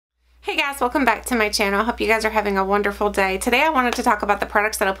Hey guys, welcome back to my channel. Hope you guys are having a wonderful day. Today I wanted to talk about the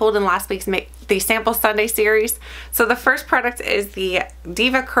products that I pulled in last week's the Sample Sunday series. So the first product is the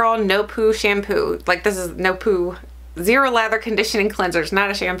Deva Curl No-Poo shampoo. Like, this is No-Poo zero lather conditioning cleansers, not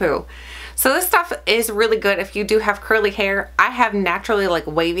a shampoo. So this stuff is really good if you do have curly hair. I have naturally like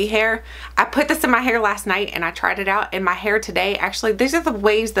wavy hair. I put this in my hair last night and I tried it out, and my hair today, actually these are the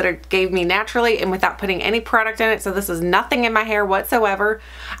waves that it gave me naturally and without putting any product in it. So this is nothing in my hair whatsoever.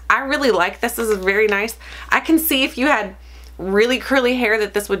 I really like this. This is very nice. I can see if you had really curly hair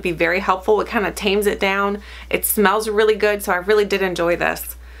that this would be very helpful. It kind of tames it down. It smells really good, so I really did enjoy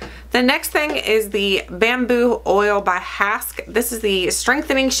this. The next thing is the Bamboo Oil by Hask. This is the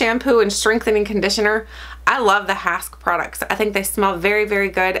strengthening shampoo and strengthening conditioner. I love the Hask products. I think they smell very, very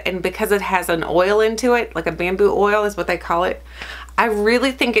good, and because it has an oil into it, like a bamboo oil is what they call it, I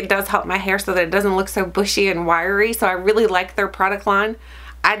really think it does help my hair so that it doesn't look so bushy and wiry. So I really like their product line.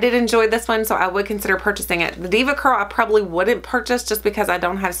 I did enjoy this one, so I would consider purchasing it. The Deva Curl I probably wouldn't purchase just because I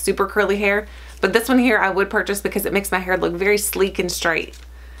don't have super curly hair, but this one here I would purchase because it makes my hair look very sleek and straight.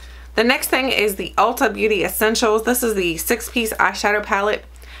 The next thing is the Ulta Beauty Essentials. This is the 6-piece eyeshadow palette.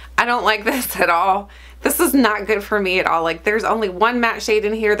 I don't like this at all. This is not good for me at all. Like, there's only one matte shade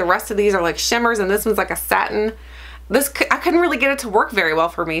in here. The rest of these are like shimmers, and this one's like a satin. I couldn't really get it to work very well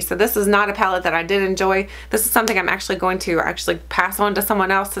for me, so this is not a palette that I did enjoy. This is something I'm actually going to pass on to someone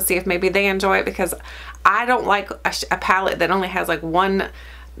else to see if maybe they enjoy it, because I don't like a palette that only has like one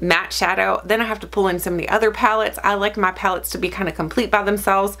matte shadow. Then I have to pull in so many other palettes. I like my palettes to be kind of complete by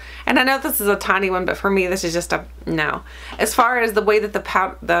themselves, and I know this is a tiny one, but for me this is just a no. As far as the way that the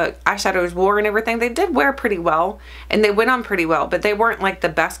eyeshadows wore and everything, they did wear pretty well and they went on pretty well, but they weren't like the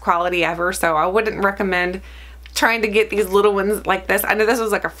best quality ever, so I wouldn't recommend trying to get these little ones like this. I know this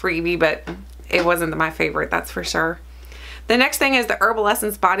was like a freebie, but it wasn't my favorite, that's for sure. The next thing is the Herbal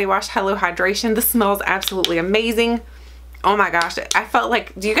Essence Body Wash Hello Hydration. This smells absolutely amazing. Oh my gosh, I felt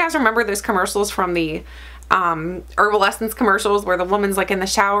like, do you guys remember those commercials from the Herbal Essence commercials where the woman's like in the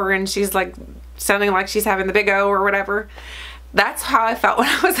shower and she's like sounding like she's having the big O or whatever? That's how I felt when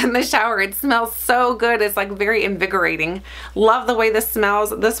I was in the shower. It smells so good. It's like very invigorating. Love the way this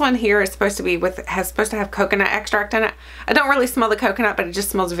smells. This one here is supposed to be supposed to have coconut extract in it. I don't really smell the coconut, but it just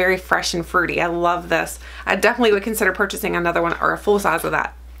smells very fresh and fruity. I love this. I definitely would consider purchasing another one or a full size of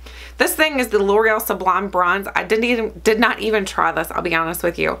that. This thing is the L'Oreal Sublime Bronze. I did not even try this, I'll be honest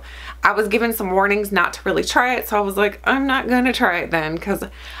with you. I was given some warnings not to really try it, so I was like, I'm not going to try it then, because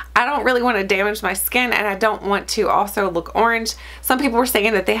I don't really want to damage my skin, and I don't want to also look orange. Some people were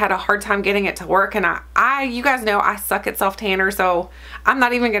saying that they had a hard time getting it to work, and you guys know I suck at self-tanner, so I'm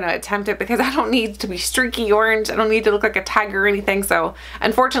not even going to attempt it because I don't need to be streaky orange. I don't need to look like a tiger or anything, so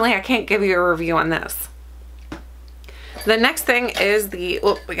unfortunately I can't give you a review on this. The next thing is we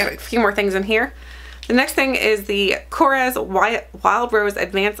got a few more things in here. The next thing is the Korres Wild Rose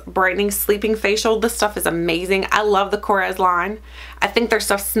Advanced Brightening Sleeping Facial. This stuff is amazing. I love the Korres line. I think their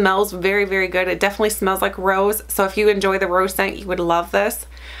stuff smells very, very good. It definitely smells like rose. So if you enjoy the rose scent, you would love this.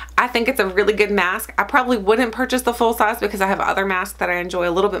 I think it's a really good mask. I probably wouldn't purchase the full size because I have other masks that I enjoy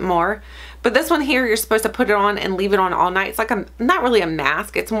a little bit more. But this one here, you're supposed to put it on and leave it on all night. It's like not really a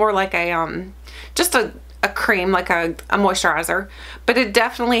mask. It's more like just a cream, like a moisturizer, but it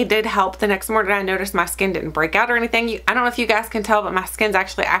definitely did help. The next morning I noticed my skin didn't break out or anything. I don't know if you guys can tell, but my skin's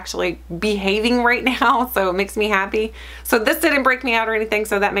actually behaving right now, so it makes me happy. So this didn't break me out or anything,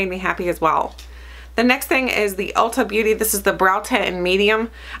 so that made me happy as well. The next thing is the Ulta Beauty. This is the Brow Tint in Medium.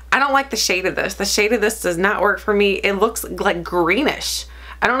 I don't like the shade of this. The shade of this does not work for me. It looks like greenish.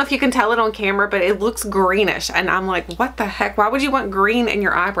 I don't know if you can tell it on camera, but it looks greenish, and I'm like, what the heck? Why would you want green in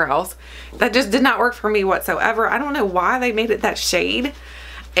your eyebrows? That just did not work for me whatsoever. I don't know why they made it that shade.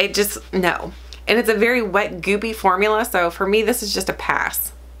 It just, no. And it's a very wet, goopy formula, so for me, this is just a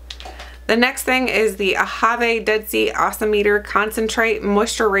pass. The next thing is the Ives Dead Sea Oximeter Concentrate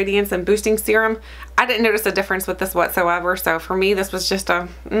Moisture Radiance and Boosting Serum. I didn't notice a difference with this whatsoever, so for me this was just a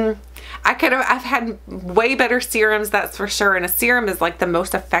I've had way better serums, that's for sure, and a serum is like the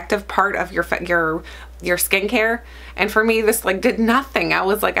most effective part of your skincare, and for me this like did nothing. I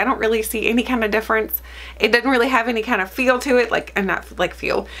was like, I don't really see any kind of difference. It didn't really have any kind of feel to it, like, and not like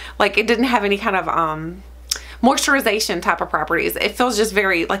feel, like it didn't have any kind of moisturization type of properties. It feels just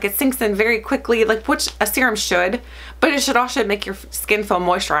very, like it sinks in very quickly, like which a serum should, but it should also make your skin feel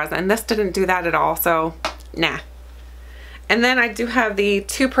moisturized, and this didn't do that at all, so nah. And then I do have the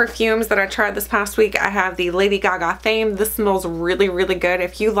two perfumes that I tried this past week. I have the Lady Gaga Fame. This smells really, really good.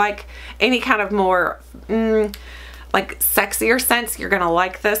 If you like any kind of more like sexier scents, you're gonna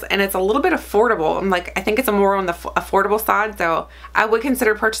like this. And it's a little bit affordable. I think it's more on the affordable side, so I would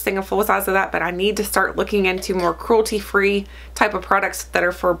consider purchasing a full size of that, but I need to start looking into more cruelty-free type of products that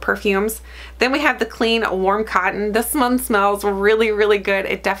are for perfumes. Then we have the Clean Warm Cotton. This one smells really, really good.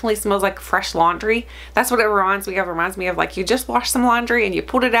 It definitely smells like fresh laundry. That's what it reminds me of. It reminds me of like you just washed some laundry and you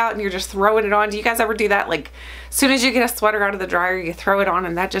pulled it out and you're just throwing it on. Do you guys ever do that? Like as soon as you get a sweater out of the dryer, you throw it on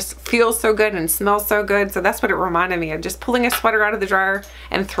and that just feels so good and smells so good. So that's what it reminded me of, just pulling a sweater out of the dryer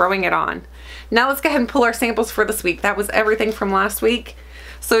and throwing it on. Now let's go ahead and pull our samples for this week. That was everything from last week.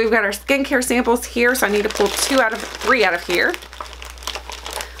 So we've got our skincare samples here. So I need to pull 3 out of here.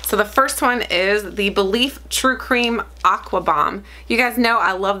 So the first one is the Belif True Cream Aqua Bomb. You guys know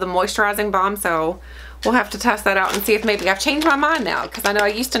I love the moisturizing balm, so we'll have to test that out and see if maybe I've changed my mind now, because I know I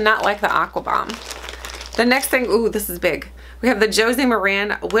used to not like the Aqua Bomb. The next thing, ooh, this is big. We have the Josie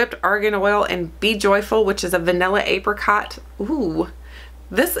Maran Whipped Argan Oil and Be Joyful, which is a vanilla apricot. Ooh,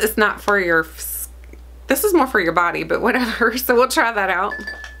 this is not for your, this is more for your body, but whatever. So we'll try that out.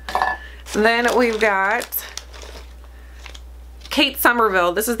 Then we've got Kate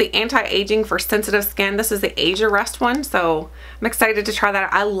Somerville. This is the anti-aging for sensitive skin. This is the Age Arrest one, so I'm excited to try that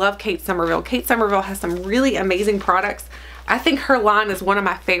out. I love Kate Somerville. Kate Somerville has some really amazing products. I think her line is one of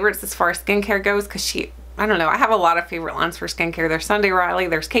my favorites as far as skincare goes, because she, I don't know, I have a lot of favorite lines for skincare. There's Sunday Riley,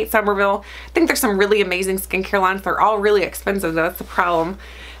 there's Kate Somerville. I think there's some really amazing skincare lines. They're all really expensive though, that's the problem.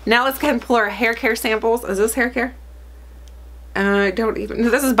 Now let's go ahead and pull our hair care samples. Is this hair care? I don't even, no,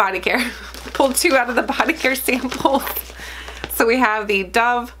 this is body care. Pulled 2 out of the body care samples. So we have the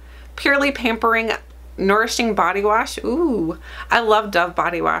Dove Purely Pampering Nourishing Body Wash. Ooh, I love Dove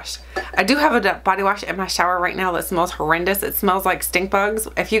body wash. I do have a body wash in my shower right now that smells horrendous. It smells like stink bugs.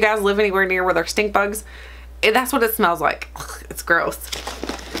 If you guys live anywhere near where there's stink bugs, that's what it smells like. Ugh, it's gross.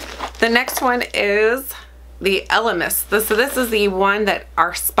 The next one is the Elemis. So this is the one that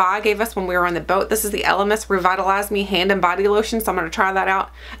our spa gave us when we were on the boat. This is the Elemis Revitalise-me hand and body lotion, so I'm going to try that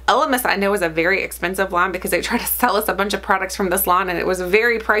out. Elemis I know is a very expensive line because they try to sell us a bunch of products from this line and it was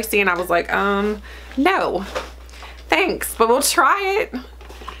very pricey, and I was like, no, thanks, but we'll try it.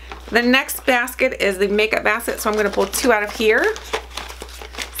 The next basket is the makeup basket, so I'm going to pull 2 out of here.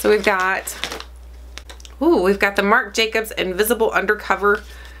 So we've got, ooh, we've got the Marc Jacobs Invisible Undercover.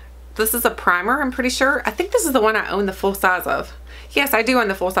 This is a primer, I'm pretty sure. I think this is the one I own the full size of. Yes, I do own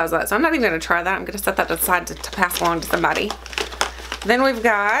the full size of that, so I'm not even going to try that. I'm going to set that aside to pass along to somebody. Then we've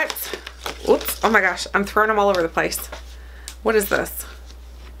got, oops, oh my gosh, I'm throwing them all over the place. What is this?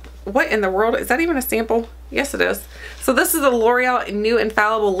 What in the world? Is that even a sample? Yes, it is. So this is the L'Oreal New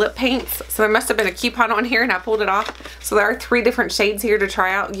Infallible Lip Paints. So there must have been a coupon on here and I pulled it off. So there are 3 different shades here to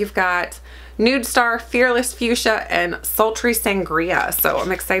try out. You've got Nude Star, Fearless Fuchsia, and Sultry Sangria. So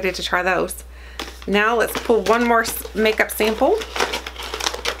I'm excited to try those. Now let's pull one more makeup sample.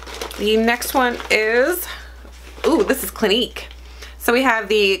 The next one is, ooh, this is Clinique. So we have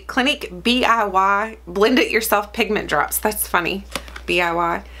the Clinique BIY Blend It Yourself Pigment Drops. That's funny,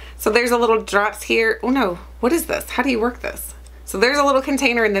 BIY. So there's a little drops here. Oh no, what is this? How do you work this? So there's a little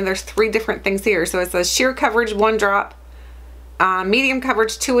container and then there's 3 different things here. So it says sheer coverage 1 drop, medium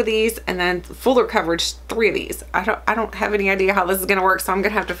coverage 2 of these, and then fuller coverage 3 of these. I don't have any idea how this is gonna work, so I'm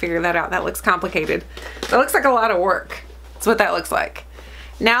gonna have to figure that out. That looks complicated. That looks like a lot of work. That's what that looks like.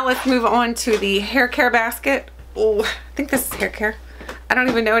 Now let's move on to the hair care basket. Oh, I think this is hair care. I don't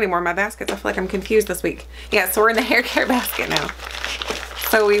even know anymore my baskets. I feel like I'm confused this week. Yeah, so we're in the hair care basket now.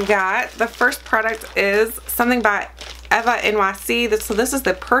 So we've got, the first product is something by Eva NYC. So this is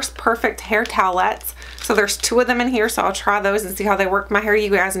the Purse Perfect Hair Towelettes. So there's 2 of them in here, so I'll try those and see how they work. My hair, you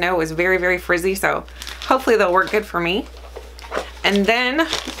guys know, is very, very frizzy, so hopefully they'll work good for me. And then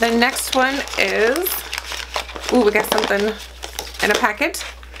the next one is, ooh, we got something in a packet.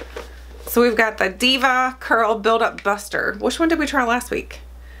 So we've got the Deva Curl Build-Up Buster. Which one did we try last week?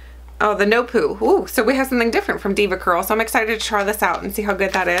 Oh, the No-Poo. Ooh, so we have something different from Deva Curl, so I'm excited to try this out and see how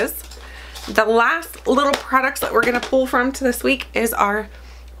good that is. The last little products that we're going to pull from to this week is our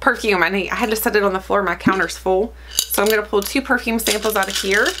perfume. I had to set it on the floor. My counter's full. So I'm going to pull 2 perfume samples out of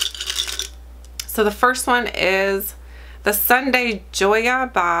here. So the first one is the Sunday Joya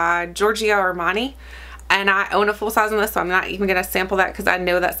by Giorgio Armani. And I own a full size on this, so I'm not even going to sample that because I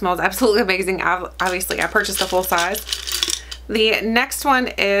know that smells absolutely amazing. Obviously, I purchased a full size. The next one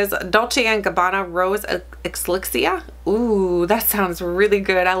is Dolce & Gabbana Rose Excelsa. Ooh, that sounds really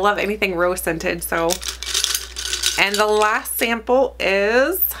good. I love anything rose scented. So, and the last sample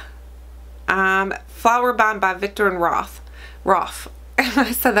is Flowerbomb by Viktor and Rolf.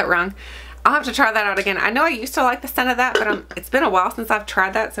 I said that wrong. I'll have to try that out again. I know I used to like the scent of that, but it's been a while since I've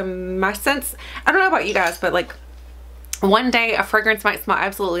tried that. So my scents, I don't know about you guys, but like One day a fragrance might smell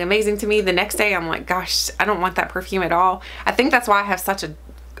absolutely amazing to me. The next day I'm like, gosh, I don't want that perfume at all. I think that's why I have such a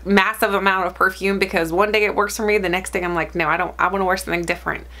massive amount of perfume, because one day it works for me, the next day I'm like, no, I want to wear something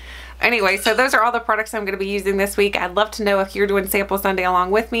different. Anyway, so those are all the products I'm going to be using this week. I'd love to know if you're doing Sample Sunday along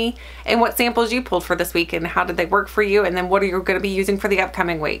with me, and what samples you pulled for this week, and how did they work for you, and then what are you going to be using for the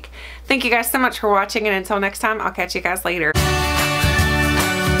upcoming week. Thank you guys so much for watching, and until next time, I'll catch you guys later.